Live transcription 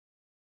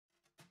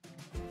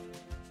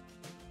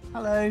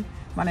Hello,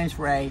 my name's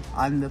Ray.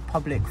 I'm the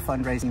Public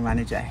Fundraising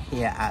Manager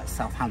here at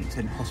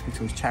Southampton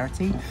Hospitals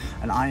Charity,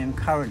 and I am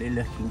currently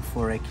looking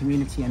for a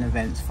Community and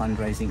Events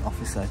Fundraising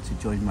Officer to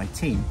join my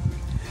team.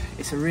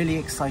 It's a really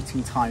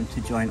exciting time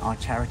to join our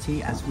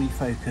charity as we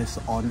focus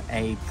on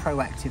a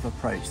proactive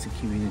approach to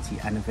community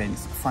and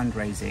events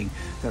fundraising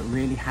that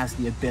really has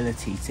the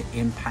ability to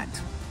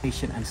impact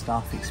patient and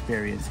staff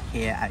experience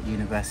here at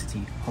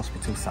University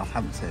Hospital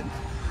Southampton.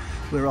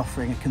 We're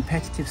offering a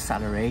competitive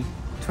salary,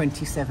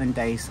 27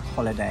 days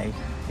holiday,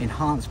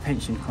 enhanced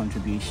pension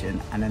contribution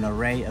and an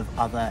array of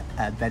other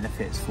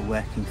benefits for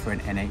working for an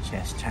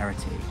NHS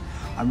charity.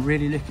 I'm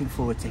really looking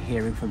forward to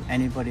hearing from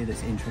anybody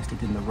that's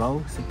interested in the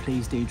role, so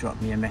please do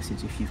drop me a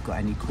message if you've got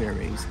any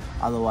queries.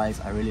 Otherwise,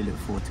 I really look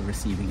forward to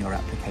receiving your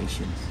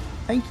applications.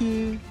 Thank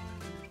you.